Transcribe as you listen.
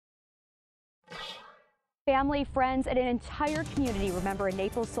Family, friends, and an entire community remember a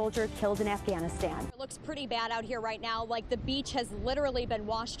Naples soldier killed in Afghanistan. It looks pretty bad out here right now, like the beach has literally been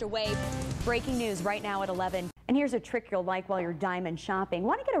washed away. Breaking news right now at 11. And here's a trick you'll like while you're diamond shopping.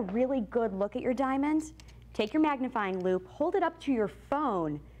 Want to get a really good look at your diamond? Take your magnifying loupe, hold it up to your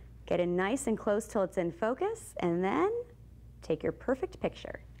phone, get in nice and close till it's in focus, and then take your perfect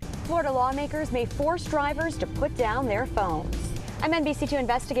picture. Florida lawmakers may force drivers to put down their phones. I'm NBC2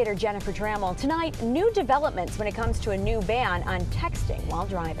 investigator Jennifer Trammell. Tonight, new developments when it comes to a new ban on texting while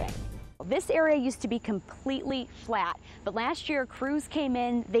driving. This area used to be completely flat, but last year crews came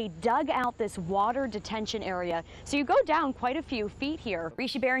in, they dug out this water detention area. So you go down quite a few feet here.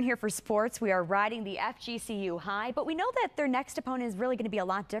 Rishi Barron here for sports. We are riding the FGCU high, but we know that their next opponent is really going to be a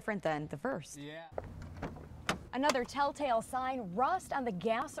lot different than the first. Yeah. Another telltale sign, rust on the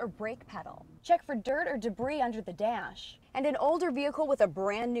gas or brake pedal. Check for dirt or debris under the dash. And an older vehicle with a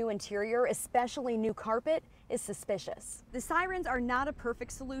brand new interior, especially new carpet, is suspicious. The sirens are not a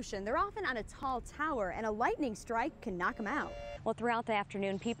perfect solution. They're often on a tall tower, and a lightning strike can knock them out. Well, throughout the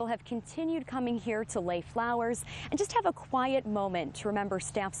afternoon, people have continued coming here to lay flowers and just have a quiet moment to remember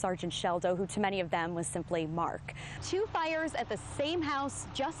Staff Sergeant Sheldo, who to many of them was simply Mark. 2 fires at the same house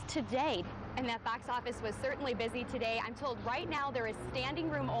just today. And that box office was certainly busy today. I'm told right now there is standing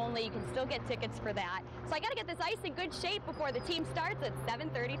room only. You can still get tickets for that. So I got to get this ice in good shape before the team starts at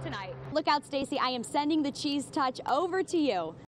 7:30 tonight. Look out, Stacy. I am sending the cheese touch over to you.